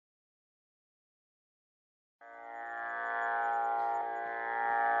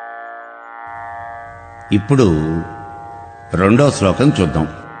ఇప్పుడు రెండో శ్లోకం చూద్దాం.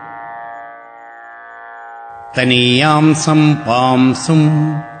 తనీయాంసం పాంసం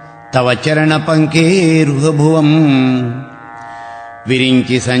తవ చరణ పంకేరుహభువం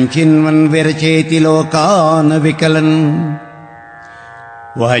విరించి సంచిన్వన్ విరచేతి లోకాన వికలన్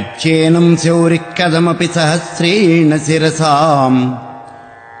వహచ్చేనం శౌరికదమపి సహస్రేణ శిరసాం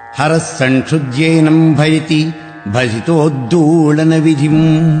హరస్సంక్షుజ్యేనం భయతి భసితోద్దూళన విధిం.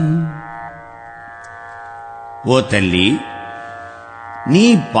 ఓ తల్లి, నీ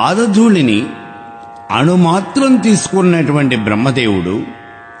పాదధూళిని అణుమాత్రం తీసుకున్నటువంటి బ్రహ్మదేవుడు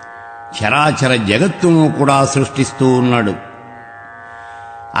చరాచర జగత్తును కూడా సృష్టిస్తూ ఉన్నాడు.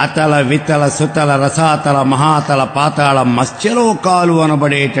 అతల వితల సుతల రసాతల మహాతల పాతాళ మత్స్యలోకాలు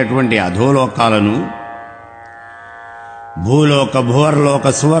అనబడేటటువంటి అధోలోకాలను, భూలోక భువర్లోక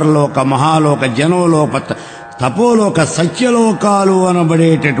సువర్లోక మహాలోక జనోలోక తపోలోక సత్యలోకాలు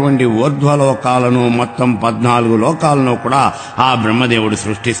అనబడేటటువంటి ఊర్ధ్వలోకాలను, మొత్తం 14 లోకాలను కూడా ఆ బ్రహ్మదేవుడు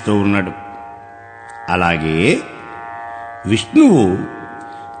సృష్టిస్తూ ఉన్నాడు. అలాగే విష్ణువు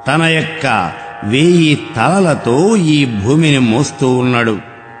తన యొక్క 1000 తలలతో ఈ భూమిని మోస్తూ ఉన్నాడు.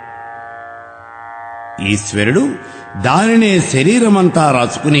 ఈశ్వరుడు దానినే శరీరమంతా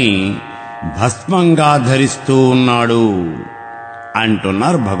రాసుకుని భస్మంగా ధరిస్తూ ఉన్నాడు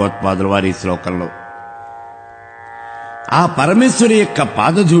అంటున్నారు భగవత్పాదుల వారి శ్లోకంలో. ఆ పరమేశ్వరి యొక్క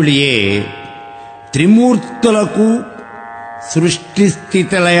పాదధూళియే త్రిమూర్తులకు సృష్టి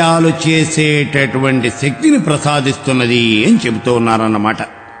స్థితిలయాలు చేసేటటువంటి శక్తిని ప్రసాదిస్తున్నది అని చెబుతూ ఉన్నారన్నమాట.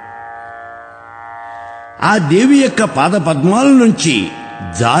 ఆ దేవి యొక్క పాద పద్మాల నుంచి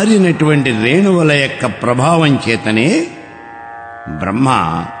జారినటువంటి రేణువుల యొక్క ప్రభావం చేతనే బ్రహ్మ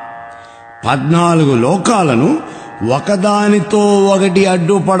 14 లోకాలను ఒకదానితో ఒకటి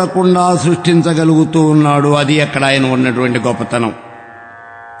అడ్డుపడకుండా సృష్టించగలుగుతూ ఉన్నాడు. అది అక్కడ ఆయన ఉన్నటువంటి గొప్పతనం.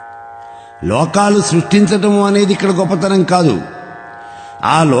 లోకాలు సృష్టించటం అనేది ఇక్కడ గొప్పతనం కాదు.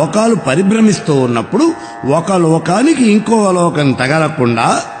 ఆ లోకాలు పరిభ్రమిస్తూ ఉన్నప్పుడు ఒక లోకానికి ఇంకో లోకం తగలకుండా,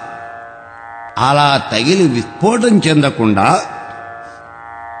 అలా తగిలి విస్ఫోటం చెందకుండా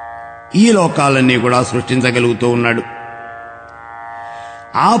ఈ లోకాలన్నీ కూడా సృష్టించగలుగుతూ ఉన్నాడు.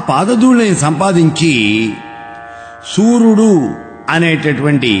 ఆ పాదధూళిని సంపాదించి సూర్యుడు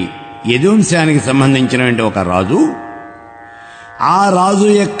అనేటటువంటి యదువంశానికి సంబంధించినటువంటి ఒక రాజు, ఆ రాజు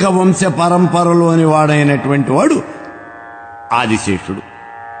యొక్క వంశ పరంపరలోని వాడైనటువంటి వాడు ఆదిశేషుడు.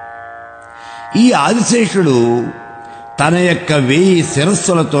 ఈ ఆదిశేషుడు తన యొక్క 1000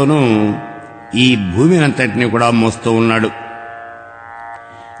 శిరస్సులతోనూ ఈ భూమినంతటిని కూడా మోస్తూ ఉన్నాడు.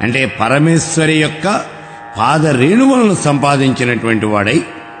 అంటే పరమేశ్వరి యొక్క పాద రేణువులను సంపాదించినటువంటి వాడై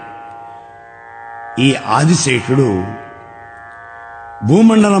ఈ ఆదిశేషుడు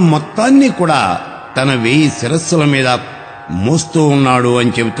భూమండలం మొత్తాన్ని కూడా తన 1000 శిరస్సుల మీద మోస్తూ ఉన్నాడు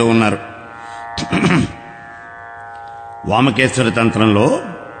అని చెబుతూ ఉన్నారు. వామకేశ్వర తంత్రంలో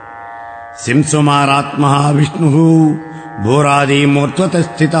సింసుమారాత్మ విష్ణు భూరాది మూర్ధ్వత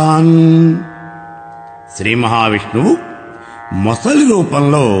స్థితాన్, శ్రీ మహావిష్ణువు మొసలి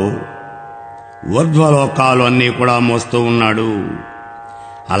రూపంలో ఊర్ధ్వలోకాలు అన్నీ కూడా మోస్తూ ఉన్నాడు.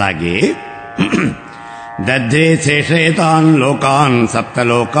 అలాగే దధ్రే శేషేతాన్ లోకాన్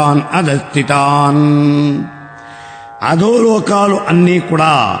సప్తలోకాన్ అధస్థితాన్, అధోలోకాలు అన్నీ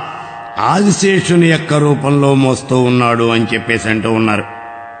కూడా ఆదిశేషుని యొక్క రూపంలో మోస్తూ ఉన్నాడు అని చెప్పేసి అంటూ ఉన్నారు.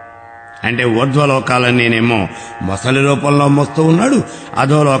 అంటే ఊర్ధ్వలోకాలన్నీనేమో మొసలి రూపంలో మోస్తూ ఉన్నాడు,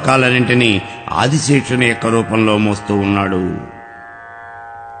 అధోలోకాలన్నింటినీ ఆదిశేషుని యొక్క రూపంలో మోస్తూ ఉన్నాడు.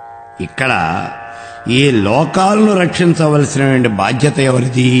 ఇక్కడ ఈ లోకాలను రక్షించవలసినటువంటి బాధ్యత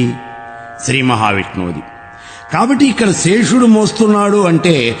ఎవరిది? శ్రీ మహావిష్ణువుది. కాబట్టి ఇక్కడ శేషుడు మోస్తున్నాడు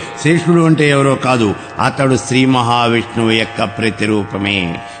అంటే, శేషుడు అంటే ఎవరో కాదు, అతడు శ్రీ మహావిష్ణువు యొక్క ప్రతిరూపమే.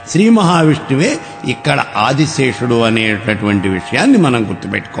 శ్రీ మహావిష్ణువే ఇక్కడ ఆదిశేషుడు అనేటటువంటి విషయాన్ని మనం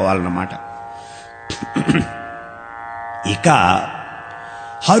గుర్తుపెట్టుకోవాలన్నమాట. ఇక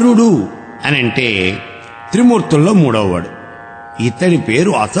హరుడు అని అంటే త్రిమూర్తుల్లో 3వ వాడు. ఇతడి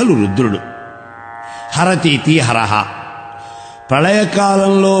పేరు అసలు రుద్రుడు. హరతీతి హరహ,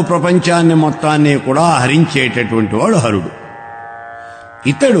 ప్రళయకాలంలో ప్రపంచాన్ని మొత్తాన్ని కూడా హరించేటటువంటి వాడు హరుడు.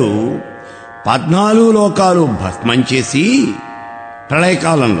 ఇతడు 14 లోకాలు భస్మం చేసి,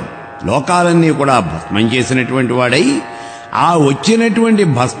 ప్రళయకాలంలో లోకాలన్నీ కూడా భస్మం చేసినటువంటి వాడై, ఆ వచ్చినటువంటి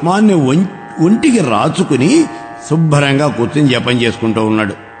భస్మాన్ని ఒంటికి రాచుకుని శుభ్రంగా కూర్చుని జపం చేసుకుంటూ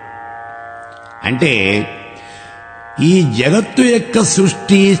ఉన్నాడు. అంటే ఈ జగత్తు యొక్క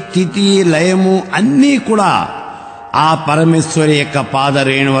సృష్టి స్థితి లయము అన్నీ కూడా ఆ పరమేశ్వరి యొక్క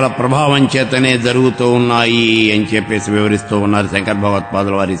పాదరేణువుల ప్రభావం చేతనే జరుగుతూ ఉన్నాయి అని చెప్పేసి వివరిస్తూ ఉన్నారు శంకర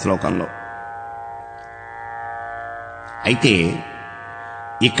భగవత్పాదుల వారి శ్లోకంలో. అయితే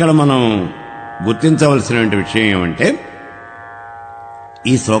ఇక్కడ మనం గుర్తించవలసినటువంటి విషయం ఏమంటే,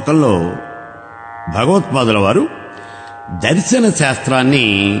 ఈ శ్లోకంలో భగవత్పాదుల వారు దర్శన శాస్త్రాన్ని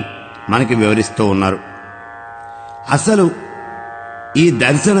మనకి వివరిస్తూ ఉన్నారు. అసలు ఈ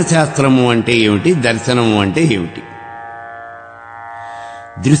దర్శన శాస్త్రము అంటే ఏమిటి, దర్శనము అంటే ఏమిటి?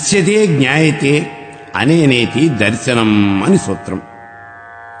 దృశ్యతే జ్ఞాయతే అనేనేతి దర్శనం అని సూత్రం.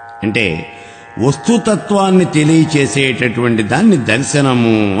 అంటే వస్తుతత్వాన్ని తెలియచేసేటటువంటి దాన్ని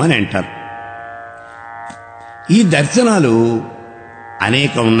దర్శనము అని అంటారు. ఈ దర్శనాలు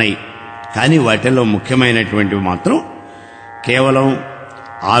అనేక ఉన్నాయి, కానీ వాటిలో ముఖ్యమైనటువంటివి మాత్రం కేవలం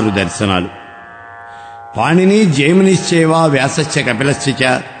 6 దర్శనాలు. పాణిని జైమినిశ్చేవ వ్యాసస్య కపిలస్య చ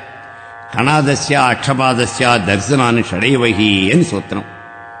కణాదస్య అక్షపాదస్య దర్శనాన్ని షడైవహి అని సూత్రం.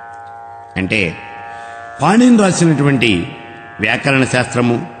 అంటే పాణిని రాసినటువంటి వ్యాకరణ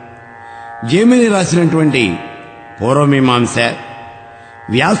శాస్త్రము, జైమిని రాసినటువంటి పూర్వమీమాంస,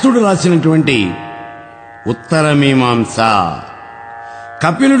 వ్యాసుడు రాసినటువంటి ఉత్తరమీమాంస,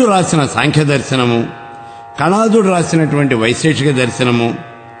 కపిలుడు రాసిన సాంఖ్య దర్శనము, కణాదుడు రాసినటువంటి వైశేషిక దర్శనము,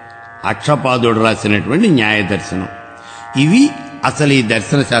 అక్షపాదుడు రాసినటువంటి న్యాయ దర్శనం. ఇవి అసలు ఈ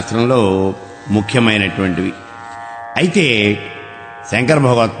దర్శన శాస్త్రంలో ముఖ్యమైనటువంటివి. అయితే శంకర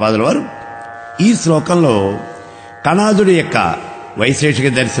భగవత్పాదుల వారు ఈ శ్లోకంలో కణాదుడి యొక్క వైశేషిక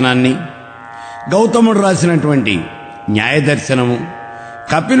దర్శనాన్ని, గౌతముడు రాసినటువంటి న్యాయ దర్శనము,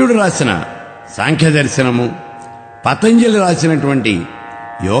 కపిలుడు రాసిన సాంఖ్య దర్శనము, పతంజలి రాసినటువంటి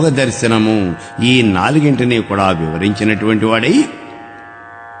యోగ దర్శనము, ఈ 4ంటిని కూడా వివరించినటువంటి వాడై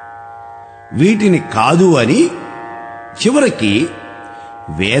వీటిని కాదు అని చివరికి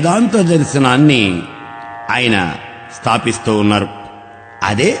వేదాంత దర్శనాన్ని ఆయన స్థాపిస్తూ ఉన్నారు.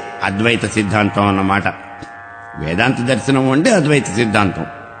 అదే అద్వైత సిద్ధాంతం అన్నమాట. వేదాంత దర్శనం అంటే అద్వైత సిద్ధాంతం.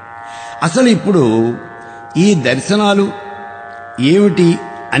 అసలు ఇప్పుడు ఈ దర్శనాలు ఏమిటి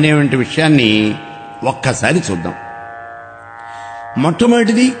అనేటువంటి విషయాన్ని ఒక్కసారి చూద్దాం.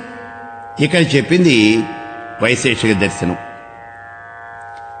 మొట్టమొదటిది ఇక్కడ చెప్పింది వైశేషిక దర్శనం.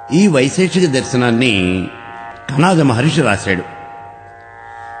 ఈ వైశేషిక దర్శనాన్ని కణాద మహర్షి రాశాడు.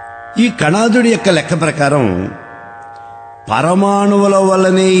 ఈ కణాదుడి యొక్క లెక్క ప్రకారం పరమాణువుల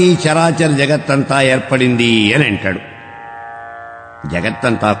వల్లనే ఈ చరాచర జగత్తంతా ఏర్పడింది అని అంటాడు.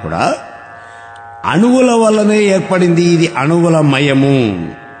 జగత్తంతా కూడా అణువుల వల్లనే ఏర్పడింది, ఇది అణువుల మయము.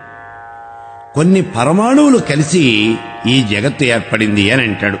 కొన్ని పరమాణువులు కలిసి ఈ జగత్తు ఏర్పడింది అని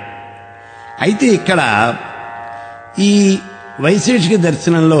అంటాడు. అయితే ఇక్కడ ఈ వైశేషిక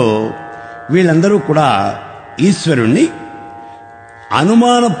దర్శనంలో వీళ్ళందరూ కూడా ఈశ్వరుణ్ణి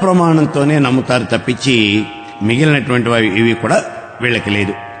అనుమాన ప్రమాణంతోనే నమ్ముతారు తప్పించి మిగిలినటువంటి ఇవి కూడా వీళ్ళకి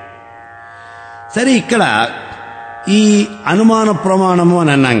లేదు. సరే, ఇక్కడ ఈ అనుమాన ప్రమాణము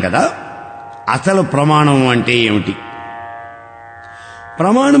అని అన్నాం కదా, అసలు ప్రమాణము అంటే ఏమిటి?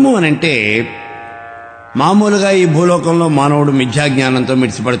 ప్రమాణము అనంటే మామూలుగా ఈ భూలోకంలో మానవుడు మిథ్యాజ్ఞానంతో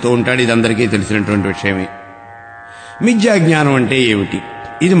మిడిసిపడుతూ ఉంటాడు. ఇది అందరికీ తెలిసినటువంటి విషయమే. మిథ్యాజ్ఞానం అంటే ఏమిటి?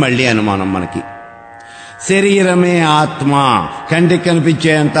 ఇది మళ్ళీ అనుమానం మనకి. శరీరమే ఆత్మ, కంటికి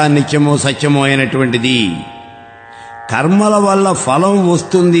కనిపించేంత నిత్యమో సత్యమో అయినటువంటిది, కర్మల వల్ల ఫలం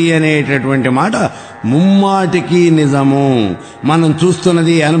వస్తుంది అనేటటువంటి మాట ముమ్మాటికి నిజము. మనం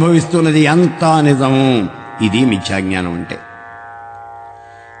చూస్తున్నది, అనుభవిస్తున్నది అంతా నిజము. ఇది మిథ్యాజ్ఞానం అంటే.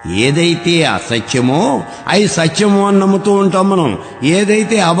 ఏదైతే అసత్యమో అది సత్యమో అని నమ్ముతూ ఉంటాం మనం,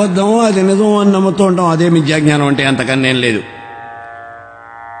 ఏదైతే అబద్ధమో అది నిజమో అని నమ్ముతూ ఉంటాం. అదే మిథ్యాజ్ఞానం అంటే, అంతకన్నేం లేదు.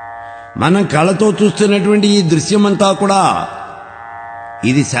 మనం కళ్ళతో చూస్తున్నటువంటి ఈ దృశ్యమంతా కూడా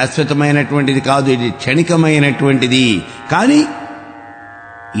ఇది శాశ్వతమైనటువంటిది కాదు, ఇది క్షణికమైనటువంటిది. కానీ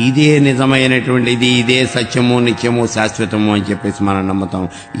ఇదే నిజమైనటువంటిది, ఇదే సత్యము, నిత్యము, శాశ్వతము అని చెప్పేసి మనం నమ్ముతాం.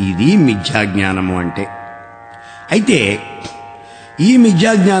 ఇది మిథ్యాజ్ఞానము అంటే. అయితే ఈ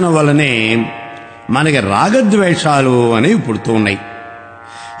మిథ్యాజ్ఞానం వల్లనే మనకి రాగద్వేషాలు అనేవి పుడుతూ ఉన్నాయి.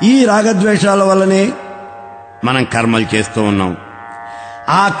 ఈ రాగద్వేషాల వల్లనే మనం కర్మలు చేస్తూ ఉన్నాం.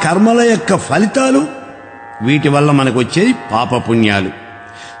 ఆ కర్మల యొక్క ఫలితాలు, వీటి వల్ల మనకు వచ్చేది పాపపుణ్యాలు.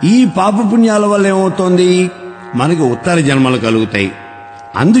 ఈ పాపపుణ్యాల వల్ల ఏమవుతోంది? మనకి ఉత్తర జన్మలు కలుగుతాయి.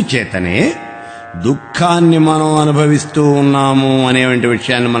 అందుచేతనే దుఃఖాన్ని మనం అనుభవిస్తూ ఉన్నాము అనేటువంటి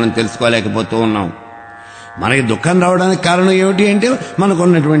విషయాన్ని మనం తెలుసుకోలేకపోతూ ఉన్నాం. మనకి దుఃఖం రావడానికి కారణం ఏమిటి అంటే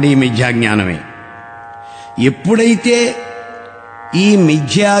మనకున్నటువంటి ఈ మిథ్యాజ్ఞానమే. ఎప్పుడైతే ఈ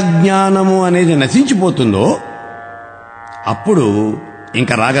మిథ్యాజ్ఞానము అనేది నశించిపోతుందో అప్పుడు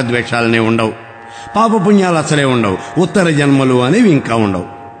ఇంకా రాగద్వేషాలనే ఉండవు, పాపపుణ్యాలు అసలే ఉండవు, ఉత్తర జన్మలు అనేవి ఇంకా ఉండవు.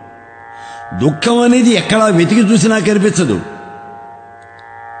 దుఃఖం అనేది ఎక్కడా వెతికి చూసినా కనిపించదు.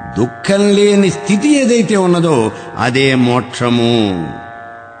 దుఃఖం లేని స్థితి ఏదైతే ఉన్నదో అదే మోక్షము.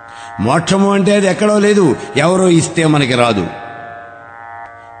 మోక్షము అంటే అది ఎక్కడో లేదు, ఎవరో ఇస్తే మనకి రాదు.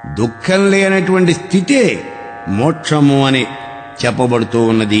 దుఃఖం లేనటువంటి స్థితే మోక్షము అని చెప్పబడుతూ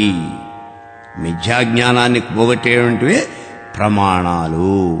ఉన్నది. మిథ్యాజ్ఞానాన్ని పోగొట్టేటువంటివే ప్రమాణాలు.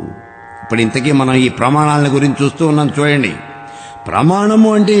 ఇప్పుడు ఇంతకీ మనం ఈ ప్రమాణాల గురించి చూస్తూ ఉన్నాం. చూడండి, ప్రమాణము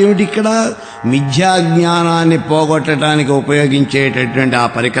అంటే ఏమిటి? ఇక్కడ మిథ్యాజ్ఞానాన్ని పోగొట్టడానికి ఉపయోగించేటటువంటి ఆ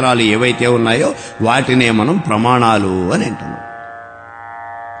పరికరాలు ఏవైతే ఉన్నాయో వాటినే మనం ప్రమాణాలు అని అంటున్నాం.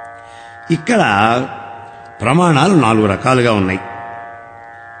 ఇక్కడ ప్రమాణాలు 4 రకాలుగా ఉన్నాయి.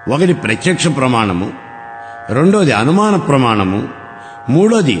 ఒకటి ప్రత్యక్ష ప్రమాణము, రెండోది అనుమాన ప్రమాణము,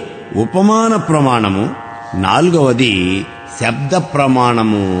 మూడోది ఉపమాన ప్రమాణము, నాలుగవది శబ్ద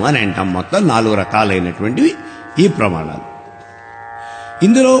ప్రమాణము అని అంటాం. మొత్తం 4 రకాలైనటువంటివి ఈ ప్రమాణాలు.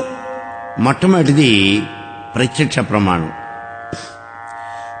 ఇందులో మొట్టమొదటిది ప్రత్యక్ష ప్రమాణం.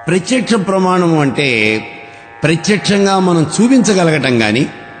 ప్రత్యక్ష ప్రమాణం అంటే ప్రత్యక్షంగా మనం చూపించగలగటం కానీ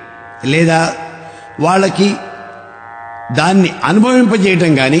లేదా వాళ్ళకి దాన్ని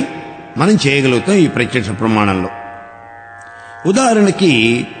అనుభవింపజేయటం కానీ మనం చేయగలుగుతాం ఈ ప్రత్యక్ష ప్రమాణంలో. ఉదాహరణకి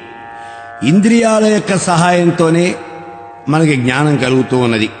ఇంద్రియాల యొక్క సహాయంతోనే మనకి జ్ఞానం కలుగుతూ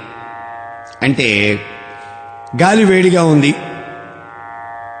ఉన్నది. అంటే గాలి వేడిగా ఉంది,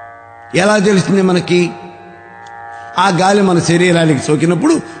 ఎలా తెలుస్తుంది మనకి? ఆ గాలి మన శరీరానికి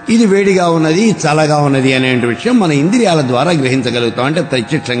సోకినప్పుడు ఇది వేడిగా ఉన్నది, చల్లగా ఉన్నది అనే విషయం మన ఇంద్రియాల ద్వారా గ్రహించగలుగుతాం. అంటే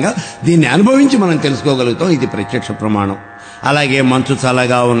ప్రత్యక్షంగా దీన్ని అనుభవించి మనం తెలుసుకోగలుగుతాం. ఇది ప్రత్యక్ష ప్రమాణం. అలాగే మంచు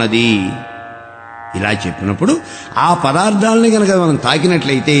చల్లగా ఉన్నది ఇలా చెప్పినప్పుడు ఆ పదార్థాలని కనుక మనం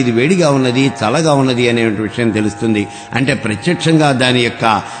తాకినట్లయితే ఇది వేడిగా ఉన్నది, చల్లగా ఉన్నది అనే విషయం తెలుస్తుంది. అంటే ప్రత్యక్షంగా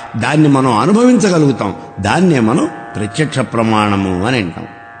దాన్ని మనం అనుభవించగలుగుతాం. దాన్నే మనం ప్రత్యక్ష ప్రమాణము అని అంటాం.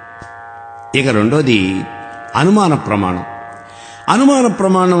 ఇక రెండోది అనుమాన ప్రమాణం. అనుమాన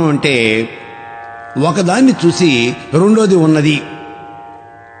ప్రమాణం అంటే ఒకదాన్ని చూసి రెండోది ఉన్నది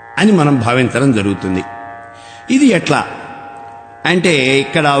అని మనం భావించడం జరుగుతుంది. ఇది ఎట్లా అంటే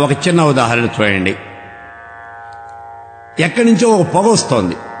ఇక్కడ ఒక చిన్న ఉదాహరణ చూడండి. ఎక్కడి నుంచో ఒక పొగ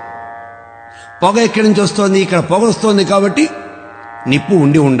వస్తోంది. పొగ ఎక్కడి నుంచి వస్తోంది? ఇక్కడ పొగ వస్తోంది కాబట్టి నిప్పు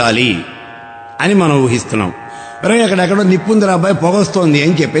ఉండాలి అని మనం ఊహిస్తున్నాం. అక్కడెక్కడో నిప్పు ఉందిరా అబ్బాయి, పొగ వస్తోంది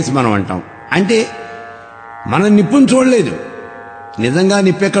అని చెప్పేసి మనం అంటాం. అంటే మనం నిప్పును చూడలేదు. నిజంగా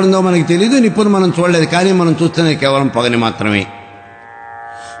నిప్పు ఎక్కడుందో మనకి తెలియదు, నిప్పును మనం చూడలేదు. కానీ మనం చూస్తున్నది కేవలం పొగని మాత్రమే.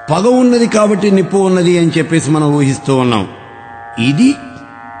 పొగ ఉన్నది కాబట్టి నిప్పు ఉన్నది అని చెప్పేసి మనం ఊహిస్తూ ఉన్నాం. ఇది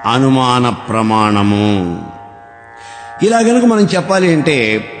అనుమాన ప్రమాణము. ఇలా గనుక మనం చెప్పాలి అంటే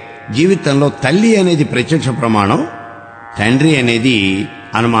జీవితంలో తల్లి అనేది ప్రత్యక్ష ప్రమాణం, తండ్రి అనేది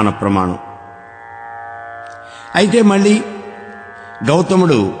అనుమాన ప్రమాణం. అయితే మళ్ళీ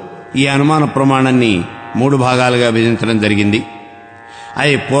గౌతముడు ఈ అనుమాన ప్రమాణాన్ని 3 భాగాలుగా విభజించడం జరిగింది.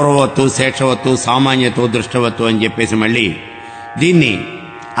 అవి పూర్వవత్తు, శేషవత్తు, సామాన్యతో, దృష్టవత్తు అని చెప్పేసి మళ్ళీ దీన్ని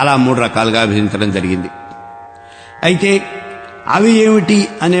అలా 3 రకాలుగా విభజించడం జరిగింది. అయితే అవి ఏమిటి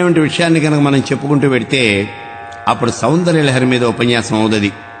అనేటువంటి విషయాన్ని కనుక మనం చెప్పుకుంటూ పెడితే అప్పుడు సౌందర్య లహరి మీద ఉపన్యాసం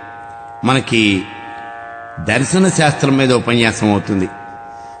అవుతుంది, మనకి దర్శన శాస్త్రం మీద ఉపన్యాసం అవుతుంది.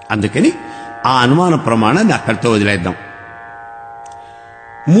 అందుకని ఆ అనుమాన ప్రమాణాన్ని అక్కడితో వదిలేద్దాం.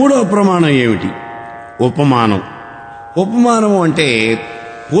 మూడవ ప్రమాణం ఏమిటి? ఉపమానం. ఉపమానం అంటే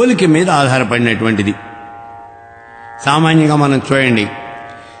పోలిక మీద ఆధారపడినటువంటిది. సామాన్యంగా మనం చూడండి,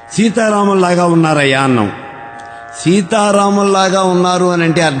 సీతారాముల్లాగా ఉన్నారయ్యా అన్నాం. సీతారాముల్లాగా ఉన్నారు అని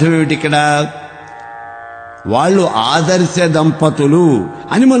అంటే అర్థం ఏమిటి? ఇక్కడ వాళ్ళు ఆదర్శ దంపతులు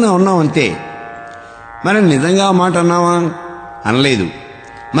అని మనం అన్నాం అంతే. మనం నిజంగా ఆ మాట అన్నామా? అనలేదు.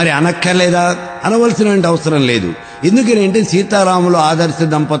 మరి అనక్కర్లేదా? అనవలసిన అవసరం లేదు. ఎందుకంటే సీతారాములు ఆదర్శ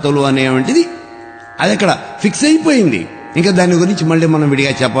దంపతులు అనేటువంటిది అది అక్కడ ఫిక్స్ అయిపోయింది. ఇంకా దాని గురించి మళ్ళీ మనం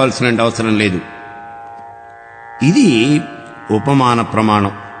విడిగా చెప్పాల్సిన అవసరం లేదు. ఇది ఉపమాన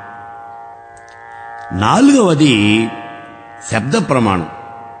ప్రమాణం. నాలుగవది శబ్ద ప్రమాణం.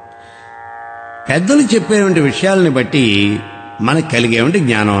 పెద్దలు చెప్పేటువంటి విషయాలని బట్టి మనకు కలిగేటువంటి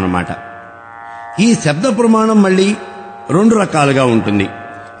జ్ఞానం అన్నమాట. ఈ శబ్ద ప్రమాణం మళ్ళీ 2 రకాలుగా ఉంటుంది.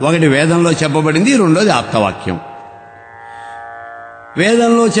 ఒకటి వేదంలో చెప్పబడింది, రెండోది ఆప్తవాక్యం.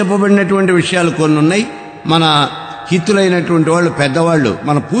 వేదంలో చెప్పబడినటువంటి విషయాలు కొన్ని ఉన్నాయి. మన హితులైనటువంటి వాళ్ళు, పెద్దవాళ్ళు,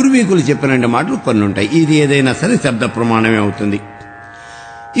 మన పూర్వీకులు చెప్పిన మాటలు కొన్ని ఉంటాయి. ఇది ఏదైనా సరే శబ్ద ప్రమాణమే అవుతుంది.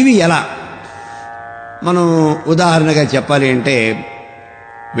 ఇవి ఎలా మనం ఉదాహరణగా చెప్పాలి అంటే,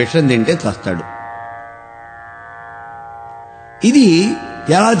 విషం తింటే చస్తాడు. ఇది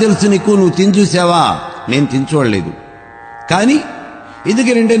ఎలా తెలుసు నీకు? నువ్వు తిని చూసావా? నేను తిని చూడలేదు. కానీ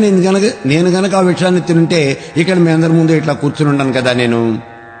ఎందుకంటే నేను గనక ఆ విషయాన్ని తింటే ఇక్కడ మీ అందరి ముందు ఇట్లా కూర్చుని ఉంటాను కదా నేను.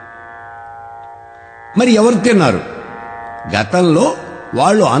 మరి ఎవరు తిన్నారు? గతంలో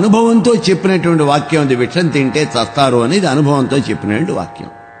వాళ్ళు అనుభవంతో చెప్పినటువంటి వాక్యం. అది విషం తింటే చస్తారు అనేది అనుభవంతో చెప్పినటువంటి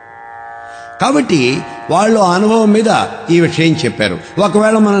వాక్యం. కాబట్టి వాళ్ళు అనుభవం మీద ఈ విషయం చెప్పారు.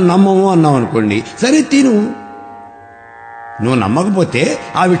 ఒకవేళ మనం నమ్మము అన్నాం అనుకోండి, సరే తిను. నువ్వు నమ్మకపోతే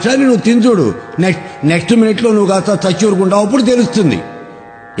ఆ విషయాన్ని నువ్వు తిని చూడు. నెక్స్ట్ మినిట్లో నువ్వు కాస్త చచ్చి ఊరుకుంటావు, అప్పుడు తెలుస్తుంది.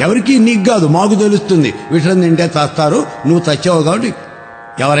 ఎవరికి నీకు కాదు, మాకు తెలుస్తుంది. విషయం తింటే చస్తారు, నువ్వు చచ్చావు కాబట్టి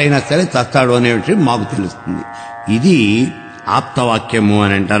ఎవరైనా సరే చస్తాడు అనే విషయం మాకు తెలుస్తుంది. ఇది ఆప్తవాక్యము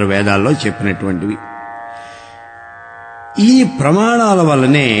అని అంటారు వేదాల్లో చెప్పినటువంటివి. ఈ ప్రమాణాల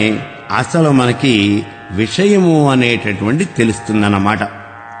వల్లనే అసలు మనకి విషయము అనేటటువంటి తెలుస్తుందన్నమాట.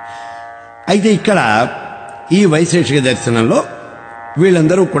 అయితే ఇక్కడ ఈ వైశేషిక దర్శనంలో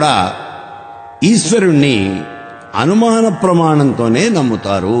వీళ్ళందరూ కూడా ఈశ్వరుణ్ణి అనుమాన ప్రమాణంతోనే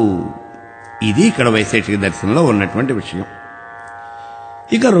నమ్ముతారు. ఇది ఇక్కడ వైశేషిక దర్శనంలో ఉన్నటువంటి విషయం.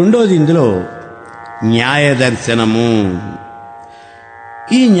 ఇక రెండోది ఇందులో న్యాయ దర్శనము.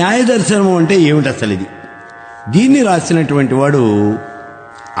 ఈ న్యాయ దర్శనము అంటే ఏమిటి అసలు? ఇది దీన్ని రాసినటువంటి వాడు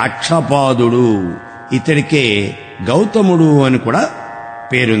అక్షపాదుడు. ఇతడికే గౌతముడు అని కూడా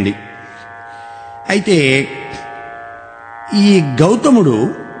పేరుంది. అయితే ఈ గౌతముడు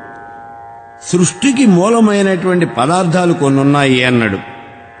సృష్టికి మూలమైనటువంటి పదార్థాలు కొన్ని ఉన్నాయి అన్నాడు.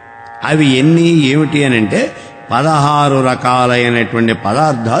 అవి ఎన్ని ఏమిటి అని అంటే 16 రకాలైనటువంటి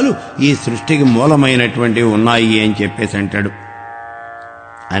పదార్థాలు ఈ సృష్టికి మూలమైనటువంటివి ఉన్నాయి అని చెప్పేసి అంటాడు.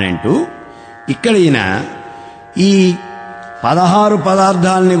 అని అంటూ ఇక్కడ ఈయన ఈ 16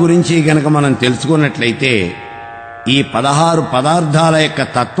 పదార్థాలని గురించి గనక మనం తెలుసుకున్నట్లయితే, ఈ 16 పదార్థాల యొక్క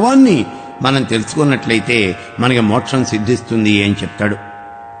తత్వాన్ని మనం తెలుసుకున్నట్లయితే మనకి మోక్షం సిద్ధిస్తుంది అని చెప్తాడు.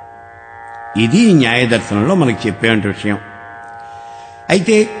 ఇది న్యాయ దర్శనంలో మనకి చెప్పే విషయం.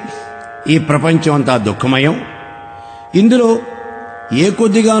 అయితే ఈ ప్రపంచం అంతా దుఃఖమయం. ఇందులో ఏ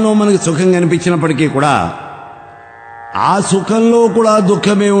కొద్దిగానో మనకి సుఖం కనిపించినప్పటికీ కూడా ఆ సుఖంలో కూడా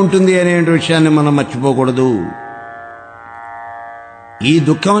దుఃఖమే ఉంటుంది అనే విషయాన్ని మనం మర్చిపోకూడదు. ఈ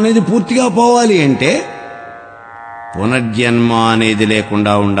దుఃఖం అనేది పూర్తిగా పోవాలి అంటే పునర్జన్మ అనేది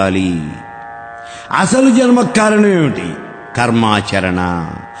లేకుండా ఉండాలి. అసలు జన్మకు కారణం ఏమిటి? కర్మాచరణ.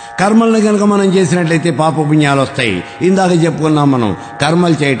 కర్మల్ని కనుక మనం చేసినట్లయితే పాపపుణ్యాలు వస్తాయి. ఇందాక చెప్పుకున్నాం మనం,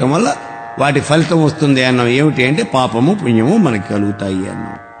 కర్మలు చేయటం వల్ల వాటి ఫలితం వస్తుంది అన్నాం. ఏమిటి అంటే పాపము పుణ్యము మనకి కలుగుతాయి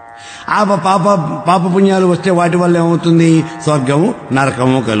అన్నాం. ఆ పాపపుణ్యాలు వస్తే వాటి వల్ల ఏమవుతుంది? స్వర్గము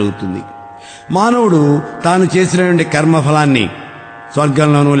నరకము కలుగుతుంది. మానవుడు తాను చేసినటువంటి కర్మఫలాన్ని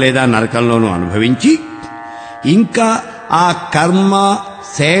స్వర్గంలోనూ లేదా నరకంలోనూ అనుభవించి ఇంకా ఆ కర్మ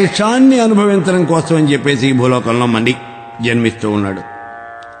శేషాన్ని అనుభవించడం కోసం అని చెప్పేసి ఈ భూలోకంలో మళ్ళీ జన్మిస్తూ ఉన్నాడు.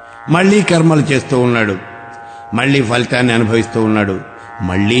 మళ్ళీ కర్మలు చేస్తూ ఉన్నాడు, మళ్ళీ ఫలితాన్ని అనుభవిస్తూ ఉన్నాడు,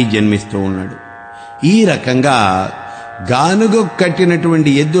 మళ్ళీ జన్మిస్తూ ఉన్నాడు. ఈ రకంగా గానుగ కట్టినటువంటి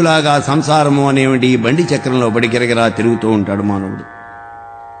ఎద్దులాగా సంసారము అనేటువంటి ఈ బండి చక్రంలో బడి గిరగిరా తిరుగుతూ ఉంటాడు మానవుడు.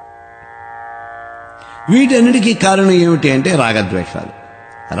 వీటన్నిటికీ కారణం ఏమిటి అంటే రాగద్వేషాలు.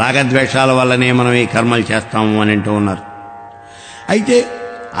 రాగద్వేషాల వల్లనే మనం ఈ కర్మలు చేస్తాము అని అంటూ ఉన్నారు. అయితే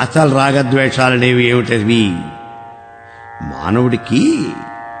అసలు రాగద్వేషాలనేవి ఏమిటవి? మానవుడికి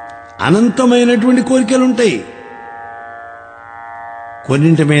అనంతమైనటువంటి కోరికలు ఉంటాయి.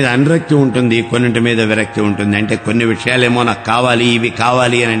 కొన్నింటి మీద అనురక్తి ఉంటుంది, కొన్నింటి మీద విరక్తి ఉంటుంది. అంటే కొన్ని విషయాలేమో నాకు కావాలి, ఇవి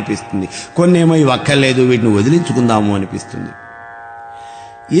కావాలి అని అనిపిస్తుంది. కొన్నేమో ఇవి అక్కర్లేదు, వీటిని వదిలించుకుందాము అనిపిస్తుంది.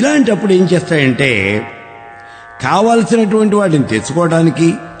 ఇలాంటప్పుడు ఏం చేస్తాయంటే కావలసినటువంటి వాటిని తెచ్చుకోవడానికి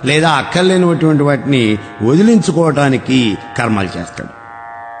లేదా అక్కర్లేనటువంటి వాటిని వదిలించుకోవడానికి కర్మలు చేస్తాడు.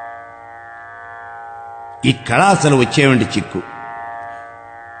 ఇక్కడ అసలు వచ్చేవంటి చిక్కు.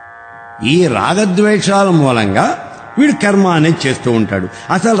 ఈ రాగద్వేషాల మూలంగా వీడు కర్మ అనేది చేస్తూ ఉంటాడు.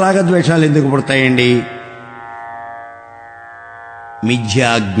 అసలు రాగద్వేషాలు ఎందుకు పుడతాయండి?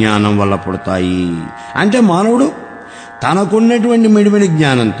 మిథ్యాజ్ఞానం వల్ల పుడతాయి. అంటే మానవుడు తనకున్నటువంటి మిడిమిడి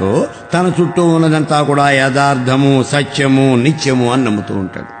జ్ఞానంతో తన చుట్టూ ఉన్నదంతా కూడా యథార్థము, సత్యము, నిత్యము అని నమ్ముతూ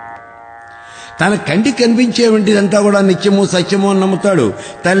ఉంటాడు. తన కంటికి కనిపించేవంటిదంతా కూడా నిత్యము, సత్యము అని నమ్ముతాడు.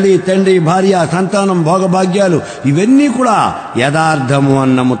 తల్లి, తండ్రి, భార్య, సంతానం, భోగభాగ్యాలు ఇవన్నీ కూడా యథార్థము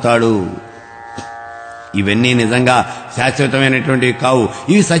అని నమ్ముతాడు. ఇవన్నీ నిజంగా శాశ్వతమైనటువంటివి కావు,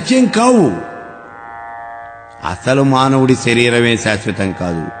 ఇవి సత్యం కావు. అసలు మానవుడి శరీరమే శాశ్వతం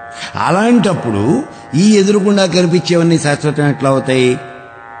కాదు. అలాంటప్పుడు ఈ ఎదురుకుండా కనిపించేవన్నీ శాశ్వతం ఎట్లా అవుతాయి?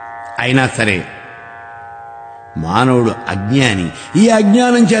 అయినా సరే మానవుడు అజ్ఞాని. ఈ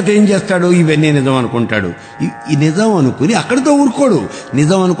అజ్ఞానం చేత ఏం చేస్తాడు? ఇవన్నీ నిజం అనుకుంటాడు. ఈ నిజం అనుకుని అక్కడితో ఊరుకోడు.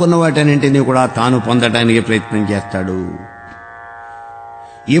 నిజం అనుకున్న వాటన్నింటినీ కూడా తాను పొందడానికి ప్రయత్నం చేస్తాడు.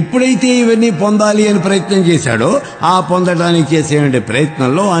 ఎప్పుడైతే ఇవన్నీ పొందాలి అని ప్రయత్నం చేశాడో ఆ పొందడానికి చేసే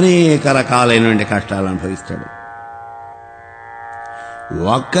ప్రయత్నంలో అనేక రకాలైనటువంటి కష్టాలు అనుభవిస్తాడు.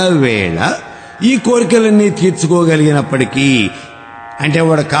 ఒకవేళ ఈ కోరికలన్నీ తీర్చుకోగలిగినప్పటికీ, అంటే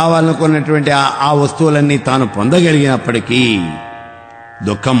వాడు కావాలనుకున్నటువంటి ఆ వస్తువులన్నీ తాను పొందగలిగినప్పటికీ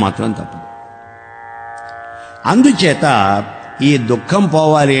దుఃఖం మాత్రం తప్పదు. అందుచేత ఈ దుఃఖం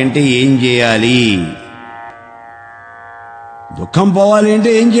పోవాలి అంటే ఏం చేయాలి? దుఃఖం పోవాలి అంటే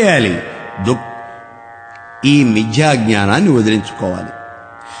ఏం చేయాలి? ఈ మిథ్యాజ్ఞానాన్ని వదిలించుకోవాలి.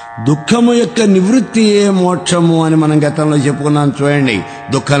 దుఃఖము యొక్క నివృత్తి ఏ మోక్షము అని మనం గతంలో చెప్పుకున్నాం చూడండి.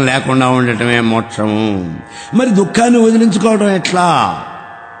 దుఃఖం లేకుండా ఉండటమే మోక్షము. మరి దుఃఖాన్ని వదిలించుకోవడం ఎట్లా?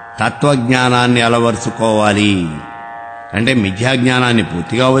 తత్వజ్ఞానాన్ని అలవరుచుకోవాలి. అంటే మిథ్యాజ్ఞానాన్ని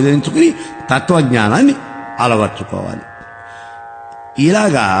పూర్తిగా వదిలించుకుని తత్వజ్ఞానాన్ని అలవర్చుకోవాలి.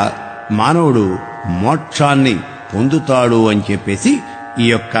 ఇలాగా మానవుడు మోక్షాన్ని పొందుతాడు అని చెప్పేసి ఈ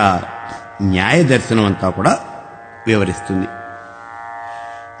యొక్క న్యాయ దర్శనం అంతా కూడా వివరిస్తుంది.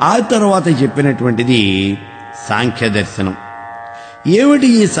 ఆ తర్వాత చెప్పినటువంటిది సాంఖ్య దర్శనం. ఏమిటి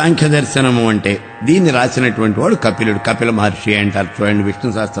ఈ సాంఖ్య దర్శనము అంటే? దీన్ని రాసినటువంటి వాడు కపిలుడు, కపిల మహర్షి అంటారు చూడండి.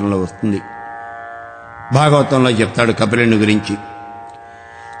 విష్ణు శాస్త్రంలో వస్తుంది, భాగవతంలో చెప్తాడు కపిలుని గురించి.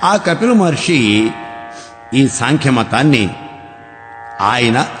 ఆ కపిల మహర్షి ఈ సాంఖ్య మతాన్ని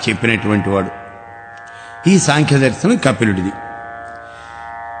ఆయన చెప్పినటువంటి వాడు. ఈ సాంఖ్య దర్శనం కపిలుడిది.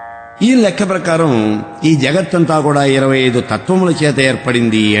 ఈ లెక్క ప్రకారం ఈ జగత్తంతా కూడా 25 తత్వముల చేత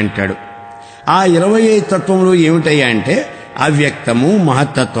ఏర్పడింది అంటాడు. ఆ 25 తత్వములు ఏమిటయ్యా అంటే అవ్యక్తము,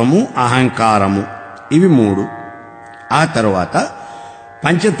 మహత్తత్వము, అహంకారము, ఇవి 3. ఆ తర్వాత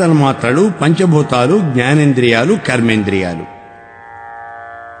పంచతన్మాత్రలు, పంచభూతాలు, జ్ఞానేంద్రియాలు, కర్మేంద్రియాలు,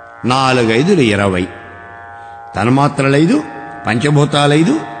 4 5 20. తన్మాత్రలు 5, పంచభూతాలు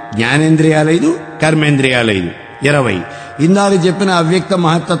 5, జ్ఞానేంద్రియాలు 5, కర్మేంద్రియాలు 5, 20. ఇందాక చెప్పిన అవ్యక్త,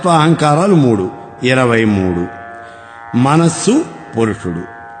 మహత్తత్వ, అహంకారాలు 3, 23. మనస్సు, పురుషుడు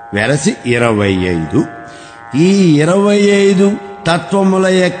వెరసి 25. ఈ 25 తత్వముల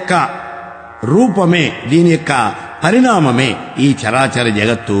యొక్క రూపమే, దీని యొక్క పరిణామమే ఈ చరాచర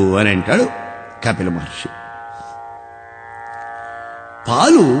జగత్తు అని అంటాడు కపిల మహర్షి.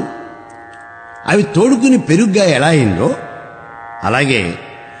 పాలు అవి తోడుకుని పెరుగ్గా ఎలా అయిందో అలాగే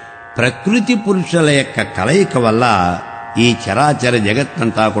ప్రకృతి పురుషుల యొక్క కలయిక వల్ల ఈ చరాచర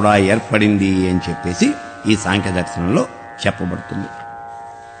జగత్తంతా కూడా ఏర్పడింది అని చెప్పేసి ఈ సాంఖ్య దర్శనంలో చెప్పబడుతుంది.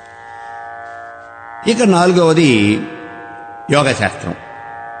 ఇక 4వది యోగశాస్త్రం,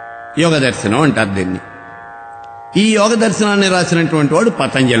 యోగ దర్శనం అంటారు దీన్ని. ఈ యోగ దర్శనాన్ని రాసినటువంటి వాడు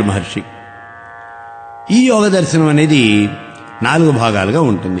పతంజలి మహర్షి. ఈ యోగ దర్శనం అనేది 4 భాగాలుగా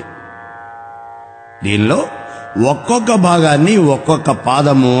ఉంటుంది. దీనిలో ఒక్కొక్క భాగాన్ని ఒక్కొక్క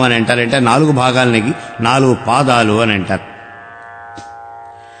పాదము అని అంటారు. అంటే 4 భాగాలకి 4 పాదాలు అని అంటారు.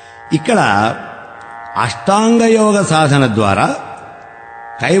 ఇక్కడ అష్టాంగ యోగ సాధన ద్వారా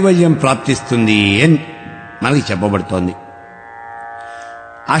కైవల్యం ప్రాప్తిస్తుంది అని మనకి చెప్పబడుతోంది.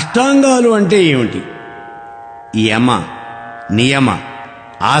 అష్టాంగాలు అంటే ఏమిటి? యమ, నియమ,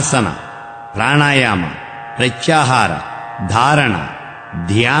 ఆసన, ప్రాణాయామ, ప్రత్యాహార, ధారణ,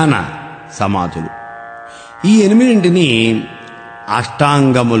 ధ్యాన, సమాధులు, ఈ 8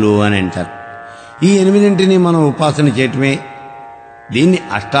 అష్టాంగములు అని అంటారు. ఈ 8 మనం ఉపాసన చేయటమే దీన్ని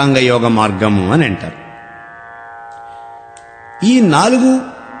అష్టాంగ యోగ మార్గము అని అంటారు. ఈ 4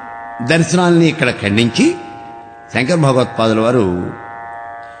 దర్శనాల్ని ఇక్కడ ఖండించి శంకర భగవత్పాదుల వారు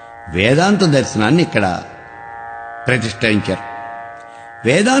వేదాంత దర్శనాన్ని ఇక్కడ ప్రతిష్ఠించారు.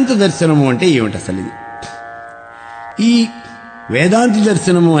 వేదాంత దర్శనము అంటే ఏమిటి అసలు? ఇది ఈ వేదాంత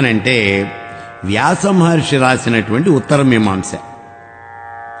దర్శనము అని అంటే వ్యాస మహర్షి రాసినటువంటి ఉత్తర మీమాంస,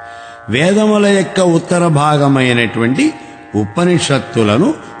 వేదముల యొక్క ఉత్తర భాగమైనటువంటి ఉపనిషత్తులను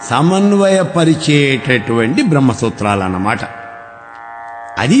సమన్వయపరిచేటటువంటి బ్రహ్మసూత్రాలు అన్నమాట.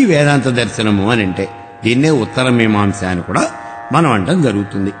 అది వేదాంత దర్శనము అని అంటే. దీన్నే ఉత్తర మీమాంస అని కూడా మనం అంటం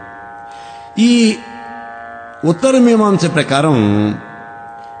జరుగుతుంది. ఈ ఉత్తర మీమాంస ప్రకారం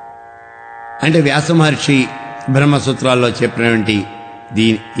అంటే వ్యాస మహర్షి బ్రహ్మసూత్రాల్లో చెప్పినటువంటి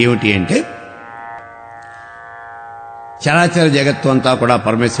దీని ఏమిటి అంటే చరాచర జగత్తు అంతా కూడా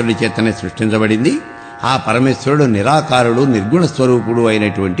పరమేశ్వరుడి చేతనే సృష్టించబడింది. ఆ పరమేశ్వరుడు నిరాకారుడు, నిర్గుణ స్వరూపుడు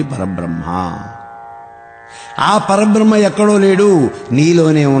అయినటువంటి పరబ్రహ్మ. ఆ పరబ్రహ్మ ఎక్కడో లేడు,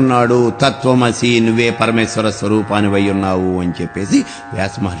 నీలోనే ఉన్నాడు. తత్వమసి, నువ్వే పరమేశ్వర స్వరూపానివై ఉన్నావు అని చెప్పేసి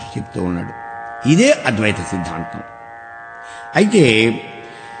వ్యాస మహర్షి చెప్తూ ఉన్నాడు. ఇదే అద్వైత సిద్ధాంతం. అయితే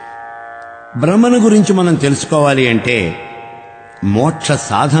బ్రహ్మను గురించి మనం తెలుసుకోవాలి అంటే మోక్ష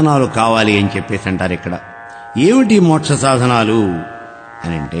సాధనాలు కావాలి అని చెప్పేసి అంటారు ఇక్కడ. ఏమిటి మోక్ష సాధనాలు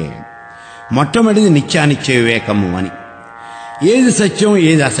అని అంటే మొట్టమొదటిది నిత్యానిత్య వివేకము అని. ఏది సత్యం,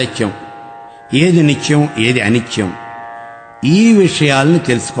 ఏది అసత్యం, ఏది నిత్యం, ఏది అనిత్యం, ఈ విషయాలను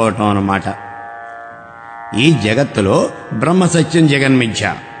తెలుసుకోవటం అన్నమాట. ఈ జగత్తులో బ్రహ్మ సత్యం, జగన్మిథ్య.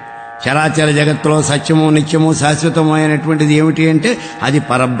 చరాచర జగత్తులో సత్యము, నిత్యము, శాశ్వతము అయినటువంటిది ఏమిటి అంటే అది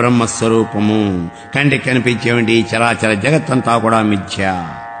పరబ్రహ్మ స్వరూపము. కంటికి కనిపించేటువంటి చరాచర జగత్తంతా కూడా మిథ్య.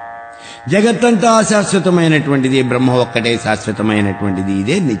 జగత్తంతా అశాశ్వతమైనటువంటిది, బ్రహ్మ ఒక్కటే శాశ్వతమైనటువంటిది.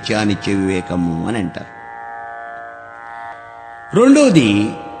 ఇదే నిత్యానిత్య వివేకము అని అంటారు. రెండోది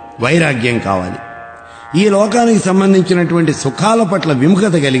వైరాగ్యం కావాలి. ఈ లోకానికి సంబంధించినటువంటి సుఖాల పట్ల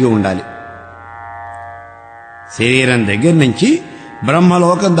విముఖత కలిగి ఉండాలి. శరీరం దగ్గర నుంచి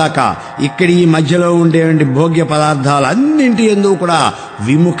బ్రహ్మలోకం దాకా ఇక్కడి ఈ మధ్యలో ఉండేటువంటి భోగ్య పదార్థాలన్నింటి యందు కూడా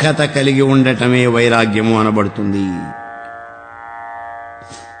విముఖత కలిగి ఉండటమే వైరాగ్యము అనబడుతుంది.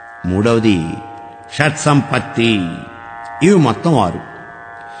 మూడవది షట్సంపత్తి. ఇవి మొత్తం 6.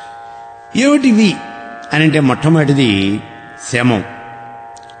 ఏమిటివి అని అంటే మొట్టమొదటిది శమం,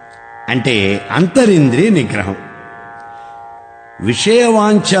 అంటే అంతరింద్రియ నిగ్రహం.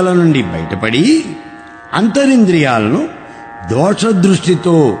 విషయవాంఛల నుండి బయటపడి అంతరింద్రియాలను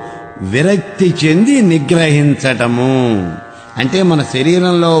దోషదృష్టితో విరక్తి చెంది నిగ్రహించటము. అంటే మన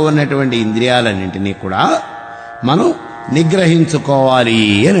శరీరంలో ఉన్నటువంటి ఇంద్రియాలన్నింటినీ కూడా మనం నిగ్రహించుకోవాలి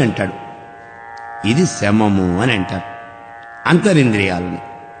అని అంటాడు. ఇది శమము అని అంటారు అంతరింద్రియాలని.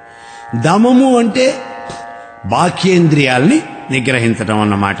 దమము అంటే బాహ్యేంద్రియాలని నిగ్రహించటం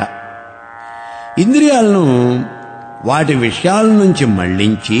అన్నమాట. ఇంద్రియాలను వాటి విషయాల నుంచి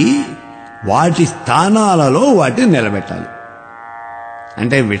మళ్లించి వాటి స్థానాలలో వాటిని నిలబెట్టాలి.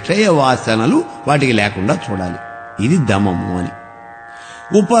 అంటే విషయ వాసనలు వాటికి లేకుండా చూడాలి. ఇది దమము అని.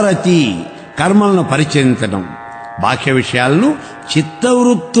 ఉపరతి కర్మలను పరిచయించడం, బాహ్య విషయాలను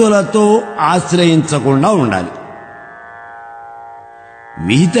చిత్తవృత్తులతో ఆశ్రయించకుండా ఉండాలి.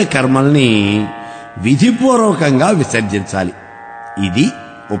 విహిత కర్మల్ని విధిపూర్వకంగా విసర్జించాలి. ఇది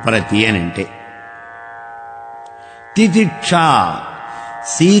ఉపరతి అని అంటే. తితిక్ష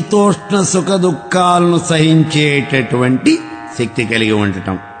శీతోష్ణ సుఖ దుఃఖాలను సహించేటటువంటి శక్తి కలిగి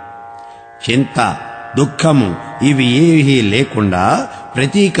ఉండటం. చింత, దుఃఖము ఇవి ఏవీ లేకుండా,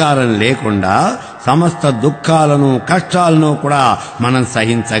 ప్రతీకారం లేకుండా సమస్త దుఃఖాలను కష్టాలను కూడా మనం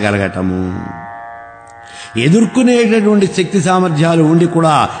సహించగలగటము. ఎదుర్కొనేటటువంటి శక్తి సామర్థ్యాలు ఉండి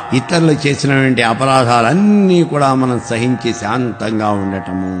కూడా ఇతరులు చేసినటువంటి అపరాధాలన్నీ కూడా మనం సహించి శాంతంగా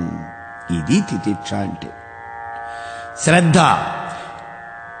ఉండటము. ఇది తితిక్ష అంటే. శ్రద్ధ,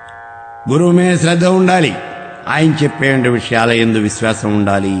 గురువు మీద శ్రద్ధ ఉండాలి. ఆయన చెప్పే విషయాల యందు విశ్వాసం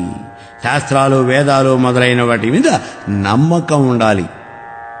ఉండాలి. శాస్త్రాలు, వేదాలు మొదలైన వాటి మీద నమ్మకం ఉండాలి.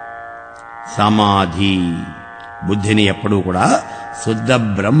 సమాధి, బుద్ధిని ఎప్పుడూ కూడా శుద్ధ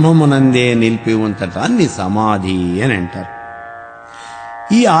బ్రహ్మమునందే నిలిపి ఉంచటాన్ని సమాధి అని అంటారు.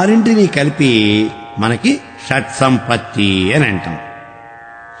 ఈ 6 కలిపి మనకి షట్సంపత్తి అని అంటాం.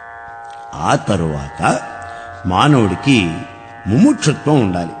 ఆ తరువాత మానవుడికి ముముక్షుత్వం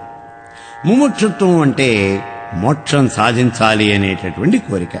ఉండాలి. ముముక్షుత్వం అంటే మోక్షం సాధించాలి అనేటటువంటి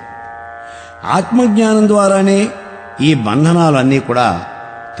కోరిక. ఆత్మజ్ఞానం ద్వారానే ఈ బంధనాలన్నీ కూడా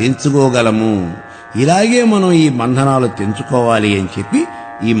తెంచుకోగలము. ఇలాగే మనం ఈ బంధనాలు తెంచుకోవాలి అని చెప్పి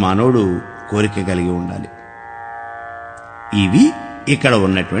ఈ మానవుడు కోరిక కలిగి ఉండాలి. ఇవి ఇక్కడ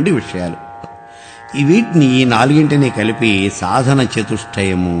ఉన్నటువంటి విషయాలు. వీటిని ఈ 4 కలిపి సాధన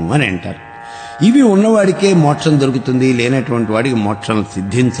చతుష్టయము అని అంటారు. ఇవి ఉన్నవాడికే మోక్షం దొరుకుతుంది, లేనటువంటి వాడికి మోక్షం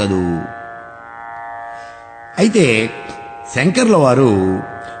సిద్ధించదు. అయితే శంకర్ల వారు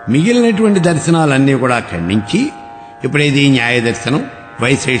మిగిలినటువంటి దర్శనాలన్నీ కూడా ఖండించి, ఇప్పుడేది న్యాయ దర్శనం,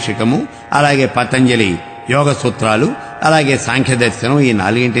 వైశేషికము, అలాగే పతంజలి యోగ సూత్రాలు, అలాగే సాంఖ్య దర్శనం, ఈ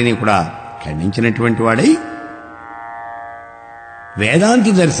 4 కూడా ఖండించినటువంటి వాడై వేదాంత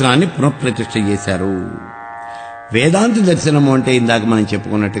దర్శనాన్ని పునఃప్రతిష్ఠ చేశారు. వేదాంత దర్శనము అంటే ఇందాక మనం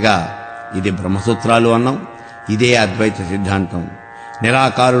చెప్పుకున్నట్టుగా ఇది బ్రహ్మసూత్రాలు అన్నాం. ఇదే అద్వైత సిద్ధాంతం.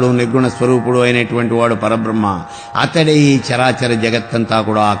 నిరాకారుడు, నిర్గుణ స్వరూపుడు అయినటువంటి వాడు పరబ్రహ్మ. అతడే ఈ చరాచర జగత్తంతా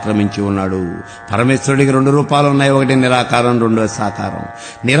కూడా ఆక్రమించి ఉన్నాడు. పరమేశ్వరుడికి 2 రూపాలు ఉన్నాయి. ఒకటి నిరాకారం, 2 సాకారం.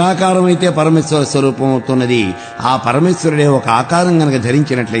 నిరాకారం అయితే పరమేశ్వర స్వరూపం అవుతున్నది. ఆ పరమేశ్వరుడే ఒక ఆకారం కనుక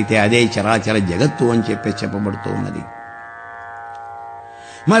ధరించినట్లయితే అదే చరాచర జగత్తు అని చెప్పబడుతూ ఉన్నది.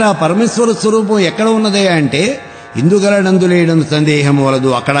 మరి ఆ పరమేశ్వర స్వరూపం ఎక్కడ ఉన్నదే అంటే, ఇందుగలడందులేడందు సందేహము వలదు.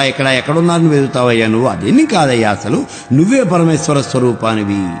 అక్కడ ఇక్కడ ఎక్కడున్నారని వెతుకుతావయ్యా నువ్వు? అదేని కాదయ్యా, అసలు నువ్వే పరమేశ్వర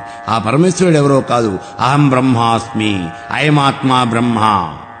స్వరూపానివి. ఆ పరమేశ్వరుడు ఎవరో కాదు, అహం బ్రహ్మాస్మి, అయమాత్మా బ్రహ్మ,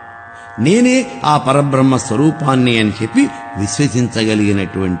 నేనే ఆ పరబ్రహ్మ స్వరూపాన్ని అని చెప్పి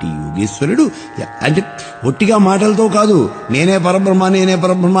విశ్వసించగలిగినటువంటి యోగేశ్వరుడు. అంటే ఒట్టిగా మాటలతో కాదు, నేనే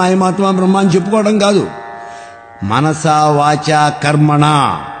పరబ్రహ్మ, అయమాత్మా బ్రహ్మ అని చెప్పుకోవడం కాదు. మనసా వాచా కర్మణ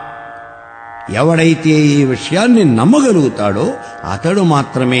ఎవడైతే ఈ విషయాన్ని నమ్మగలుగుతాడో అతడు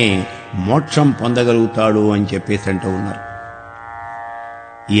మాత్రమే మోక్షం పొందగలుగుతాడు అని చెప్పేసి అంటూ ఉన్నారు.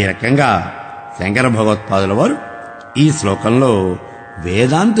 ఈ రకంగా శంకర భగవత్పాదుల వారు ఈ శ్లోకంలో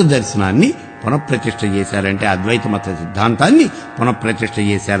వేదాంత దర్శనాన్ని పునఃప్రతిష్ఠ చేశారంటే అద్వైత మత సిద్ధాంతాన్ని పునఃప్రతిష్ఠ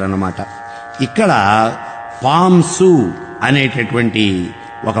చేశారన్నమాట. ఇక్కడ పాంసు అనేటటువంటి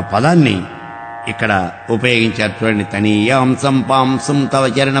ఒక పదాన్ని ఇక్కడ ఉపయోగించారు. చూడండి, తనీయాంసం పాంసం తవ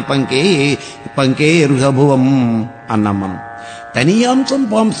చరణ పంకే రుహభువం అన్నాం మనం. తనీయాంసం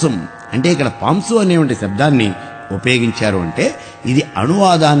పాంసం అంటే ఇక్కడ పాంసు అనేటువంటి శబ్దాన్ని ఉపయోగించారు అంటే ఇది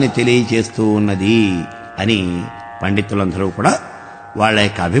అనువాదాన్ని తెలియచేస్తూ ఉన్నది అని పండితులందరూ కూడా వాళ్ళ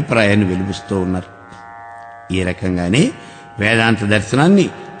యొక్క అభిప్రాయాన్ని వెలిపిస్తూ ఉన్నారు. ఈ రకంగానే వేదాంత దర్శనాన్ని,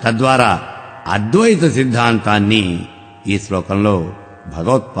 తద్వారా అద్వైత సిద్ధాంతాన్ని ఈ శ్లోకంలో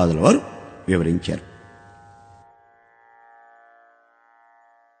భగవత్పాదుల వారు వివరించారు.